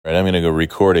All right, I'm going to go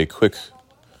recording a quick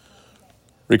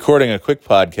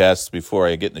podcast before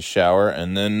I get in the shower,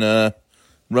 and then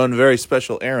run a very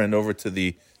special errand over to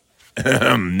the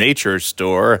nature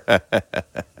store.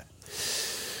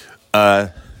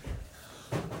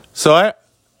 So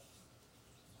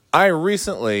I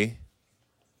recently,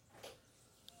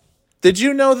 did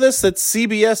you know this, that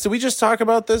CBS, did we just talk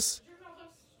about this?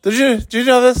 Did you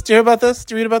know this? Did you hear about this? Did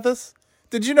you read about this?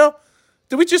 Did you know?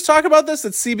 Did we just talk about this,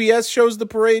 that CBS shows the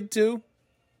parade too?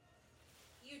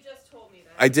 You just told me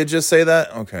that. I did just say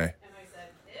that? Okay. And I said,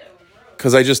 ew, gross.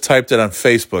 Because I just typed it on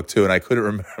Facebook too, and I couldn't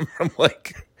remember. I'm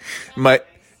like,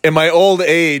 in my old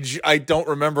age, I don't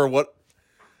remember what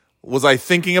was I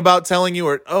thinking about telling you,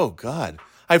 or oh God,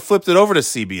 I flipped it over to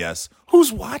CBS.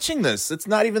 Who's watching this? It's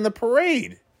not even the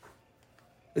parade.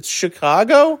 It's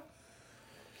Chicago.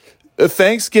 The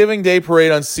Thanksgiving Day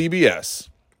parade on CBS.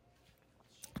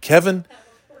 Kevin,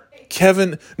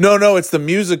 no, it's the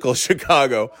musical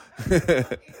Chicago. Yeah,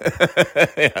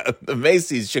 the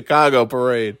Macy's Chicago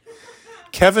parade.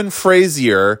 Kevin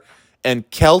Frazier and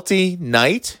Kelty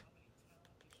Knight.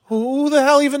 Who the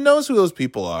hell even knows who those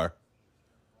people are?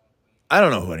 I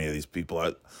don't know who any of these people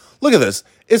are. Look at this.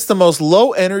 It's the most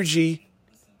low energy.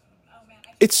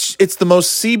 It's the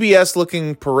most CBS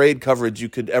looking parade coverage you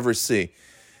could ever see.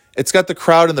 It's got the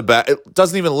crowd in the back. It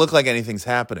doesn't even look like anything's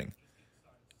happening.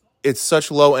 It's such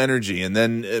low energy. And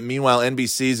then, meanwhile,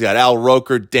 NBC's got Al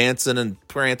Roker dancing and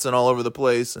prancing all over the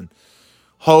place. And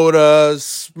Hoda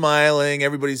smiling.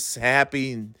 Everybody's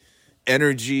happy and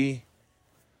energy.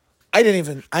 I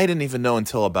didn't even know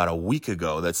until about a week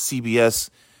ago that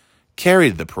CBS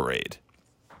carried the parade.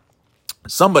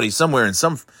 Somebody somewhere in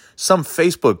some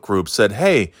Facebook group said,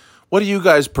 hey, what do you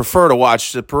guys prefer to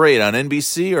watch the parade on,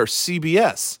 NBC or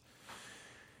CBS?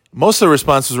 Most of the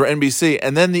responses were NBC,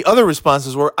 and then the other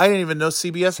responses were, I didn't even know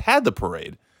CBS had the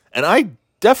parade. And I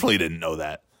definitely didn't know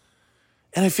that.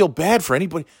 And I feel bad for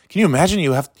anybody. Can you imagine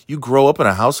you grow up in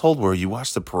a household where you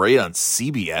watch the parade on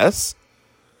CBS?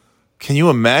 Can you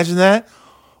imagine that?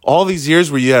 All these years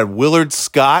where you had Willard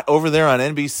Scott over there on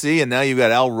NBC, and now you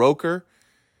got Al Roker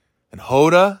and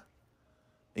Hoda,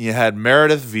 and you had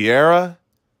Meredith Vieira.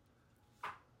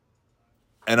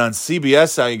 And on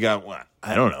CBS, now you got, what?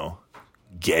 I don't know.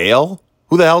 Gail?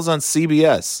 Who the hell's on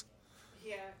CBS?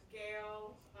 Yeah,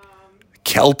 Gail.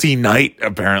 Kelty Knight,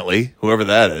 apparently. Whoever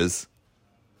that is.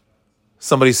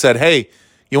 Somebody said, hey,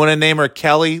 you want to name her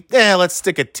Kelly? Yeah, let's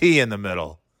stick a T in the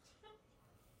middle.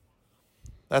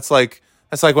 That's like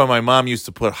when my mom used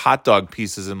to put hot dog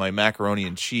pieces in my macaroni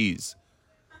and cheese.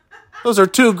 Those are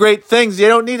two great things. You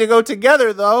don't need to go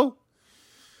together, though.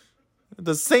 At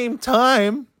the same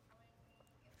time.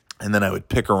 And then I would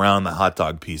pick around the hot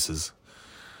dog pieces.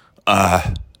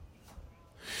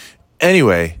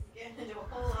 Anyway.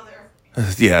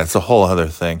 Yeah, it's a whole other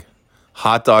thing.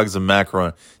 Hot dogs and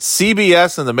macaroni.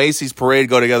 CBS and the Macy's parade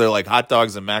go together like hot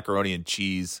dogs and macaroni and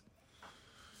cheese.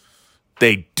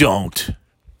 They don't.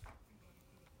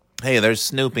 Hey, there's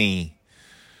Snoopy.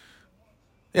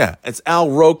 Yeah, it's Al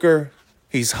Roker.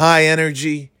 He's high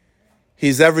energy.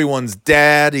 He's everyone's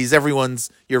dad. He's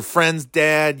your friend's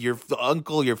dad, your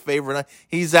uncle, your favorite.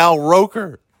 He's Al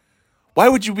Roker. Why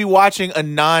would you be watching a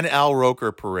non-Al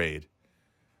Roker parade?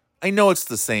 I know it's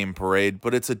the same parade,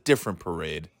 but it's a different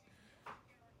parade.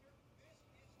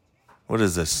 What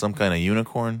is this? Some kind of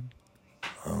unicorn?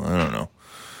 Oh, I don't know.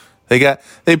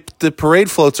 The parade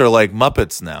floats are like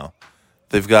Muppets now.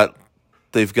 They've got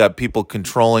people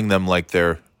controlling them like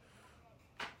they're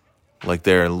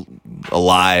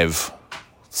alive.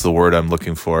 That's the word I'm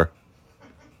looking for.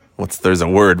 There's a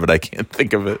word, but I can't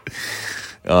think of it.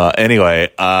 Anyway,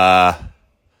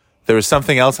 there was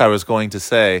something else I was going to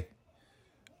say,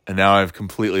 and now I've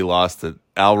completely lost it.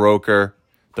 Al Roker,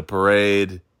 the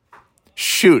parade.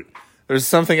 Shoot, there's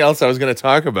something else I was going to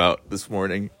talk about this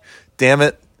morning. Damn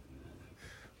it.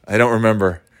 I don't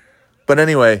remember. But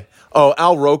anyway,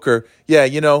 Al Roker. Yeah,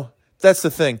 that's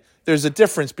the thing. There's a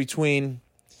difference between...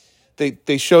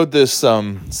 They showed this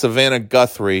Savannah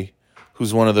Guthrie,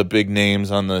 who's one of the big names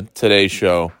on the Today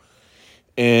Show.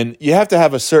 And you have to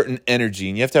have a certain energy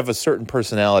and you have to have a certain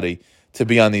personality to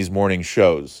be on these morning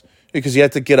shows. Because you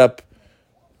have to get up,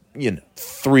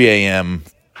 3 a.m.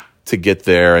 to get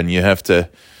there, and you have to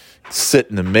sit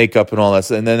in the makeup and all that.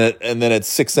 And then at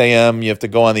 6 a.m. you have to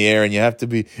go on the air and you have to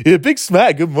be, big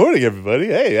smack. Good morning, everybody.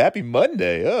 Hey, happy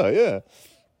Monday. Oh, yeah.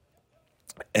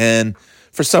 And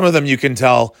for some of them, you can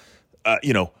tell, a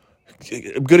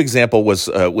good example was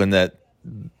when that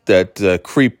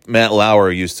creep Matt Lauer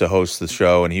used to host the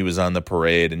show, and he was on the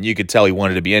parade, and you could tell he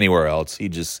wanted to be anywhere else. He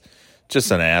just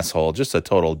an asshole, just a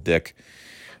total dick.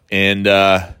 And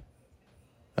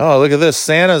Oh, look at this.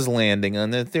 Santa's landing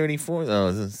on the 34th. Oh,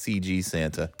 it's a CG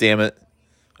Santa. Damn it.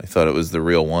 I thought it was the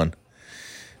real one.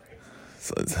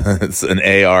 It's an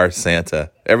AR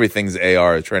Santa. Everything's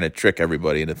AR, trying to trick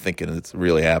everybody into thinking it's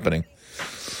really happening.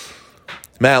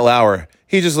 Matt Lauer,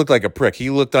 he just looked like a prick.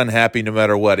 He looked unhappy no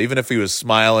matter what. Even if he was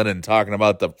smiling and talking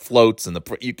about the floats and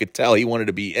you could tell he wanted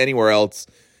to be anywhere else.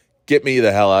 Get me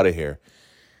the hell out of here.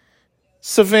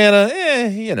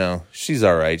 Savannah, she's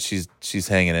all right. She's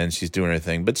hanging in. She's doing her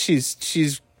thing, but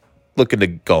she's looking to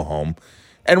go home.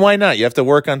 And why not? You have to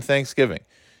work on Thanksgiving.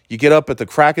 You get up at the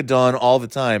crack of dawn all the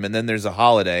time, and then there's a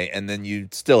holiday, and then you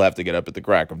still have to get up at the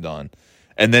crack of dawn.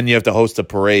 And then you have to host a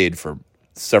parade for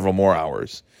several more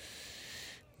hours.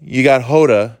 You got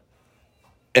Hoda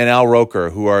and Al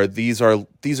Roker, these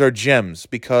are gems,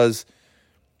 because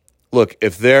look,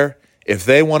 if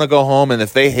they want to go home and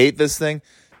if they hate this thing,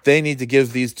 they need to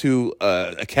give these two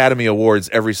Academy Awards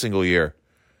every single year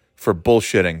for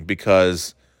bullshitting,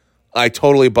 because I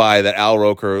totally buy that Al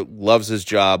Roker loves his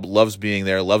job, loves being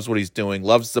there, loves what he's doing,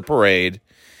 loves the parade,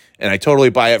 and I totally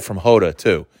buy it from Hoda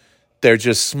too. They're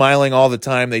just smiling all the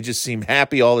time. They just seem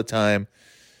happy all the time.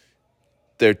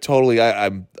 They're totally. I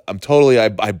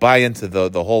buy into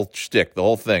the whole shtick, the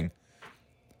whole thing.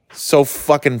 So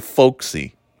fucking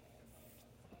folksy.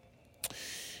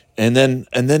 And then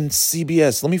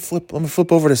CBS. Let me flip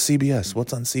over to CBS.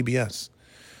 What's on CBS?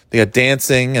 They got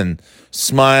dancing and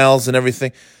smiles and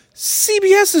everything.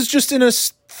 CBS is just in a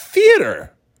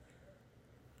theater.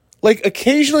 Like,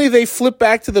 occasionally they flip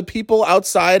back to the people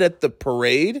outside at the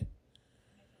parade.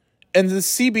 And the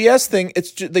CBS thing,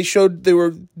 they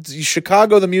were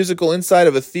Chicago the musical inside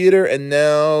of a theater, and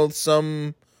now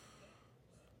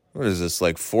what is this,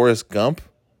 like Forrest Gump?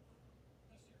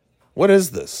 What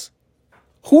is this?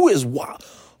 Who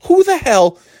the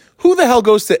hell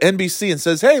goes to NBC and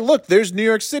says, hey, look, there's New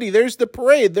York City, there's the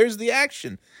parade, there's the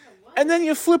action. And then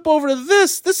you flip over to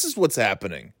this. This is what's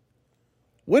happening.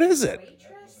 What is it?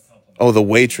 Waitress? Oh, The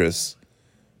Waitress.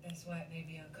 That's why it made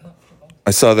me uncomfortable.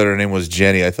 I saw that her name was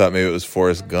Jenny. I thought maybe it was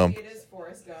Forrest Gump. It is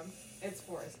Forrest Gump. It's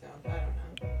Forrest Gump. I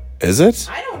don't know. Is it?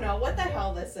 I don't know what the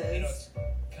hell this You know, is. it's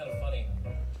kind of funny.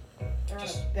 They're on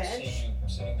Just a bench. seeing you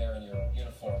sitting there in your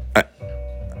uniform.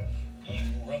 You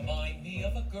remind me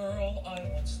of a girl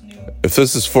I once knew. If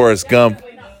this is Forrest Gump,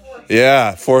 Definitely not Forrest.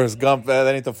 yeah, Forrest Gump.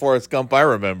 That ain't the Forrest Gump I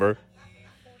remember.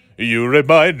 You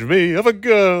remind me of a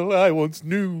girl I once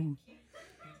knew.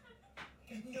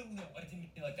 No, I didn't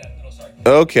mean like that. No, sorry.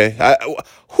 Okay,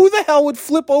 who the hell would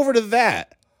flip over to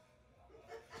that?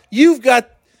 You've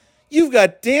got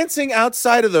dancing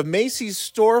outside of the Macy's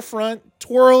storefront,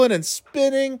 twirling and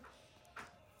spinning.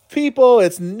 People,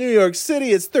 it's New York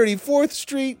City, it's 34th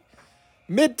Street,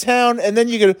 Midtown, and then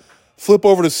you can flip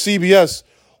over to CBS.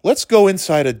 Let's go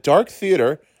inside a dark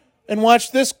theater and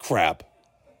watch this crap.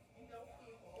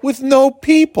 With no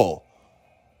people.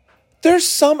 There's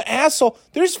some asshole.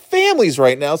 There's families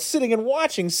right now sitting and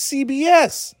watching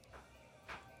CBS.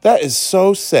 That is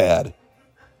so sad.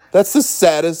 That's the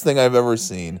saddest thing I've ever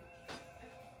seen.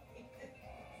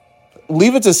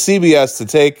 Leave it to CBS to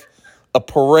take a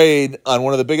parade on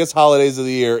one of the biggest holidays of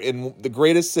the year in the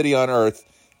greatest city on earth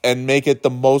and make it the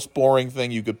most boring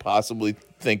thing you could possibly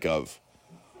think of.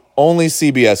 Only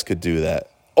CBS could do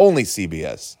that. Only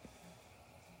CBS.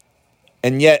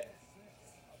 And yet,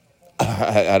 Does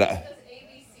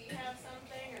ABC have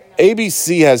something? Or no?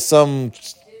 ABC has some.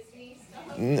 Disney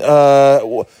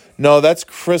stuff? No, that's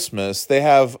Christmas.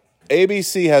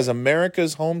 ABC has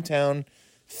America's Hometown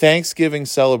Thanksgiving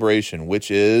Celebration,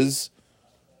 which is.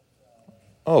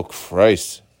 Oh,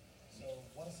 Christ.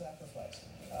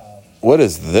 What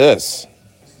is this?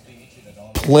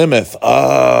 Plymouth.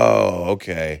 Oh,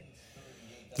 okay.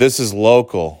 This is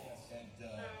local.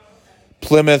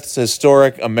 Plymouth's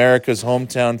Historic America's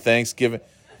Hometown Thanksgiving.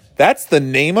 That's the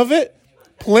name of it?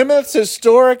 Plymouth's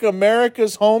Historic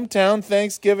America's Hometown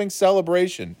Thanksgiving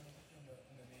Celebration.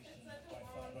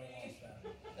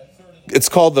 It's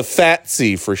called the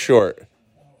FATC for short.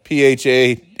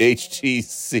 PHAHTC.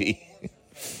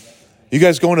 You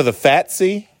guys going to the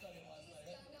FATC?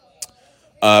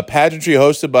 Pageantry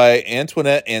hosted by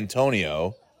Antoinette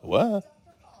Antonio. What?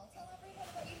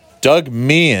 Doug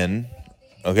Meehan.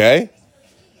 Okay.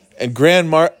 And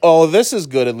this is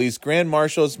good at least. Grand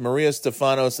Marshals Maria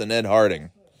Stefanos and Ed Harding.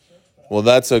 Well,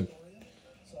 that's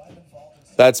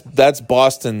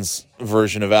Boston's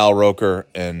version of Al Roker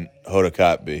and Hoda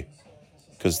Kotb,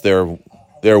 because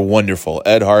they're wonderful.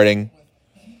 Ed Harding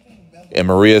and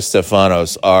Maria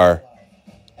Stefanos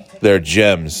they're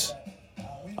gems.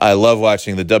 I love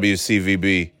watching the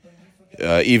WCVB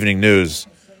Evening News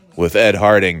with Ed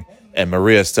Harding and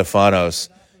Maria Stefanos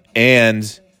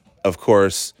and of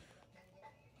course,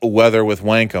 weather with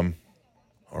Wankum,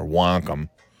 or Wankum.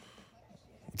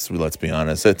 Let's be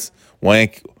honest. It's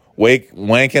wanking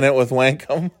it with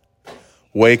Wankum.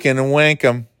 Waking and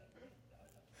Wankum.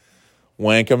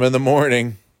 Wankum in the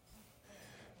morning.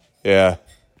 Yeah.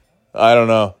 I don't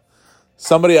know.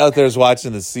 Somebody out there is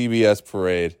watching the CBS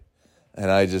parade, and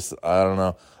I don't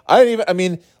know.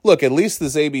 Look, at least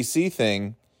this ABC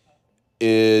thing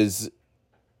is,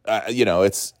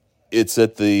 it's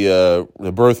at the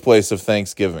birthplace of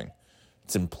Thanksgiving.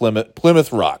 It's in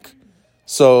Plymouth Rock.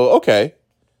 So, okay.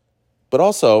 But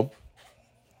also,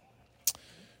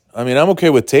 I'm okay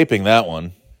with taping that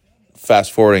one,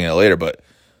 fast forwarding it later, but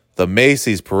the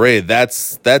Macy's parade,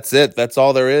 that's it. That's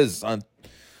all there is on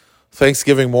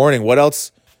Thanksgiving morning. What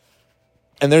else?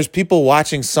 And there's people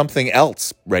watching something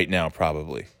else right now,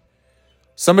 probably.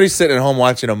 Somebody's sitting at home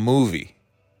watching a movie,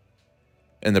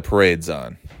 and the parade's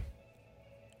on.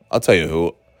 I'll tell you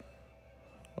who.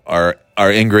 Our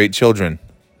ingrate children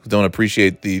who don't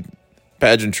appreciate the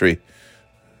pageantry,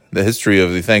 the history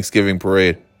of the Thanksgiving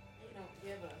parade.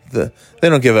 They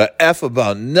don't give a F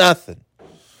about nothing.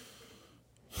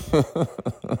 All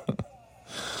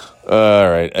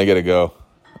right, I gotta go.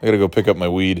 I gotta go pick up my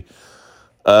weed.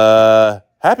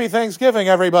 Happy Thanksgiving,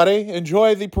 everybody.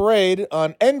 Enjoy the parade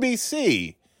on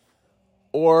NBC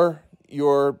or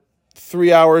your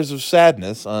 3 hours of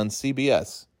sadness on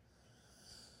CBS.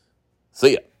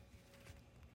 See ya.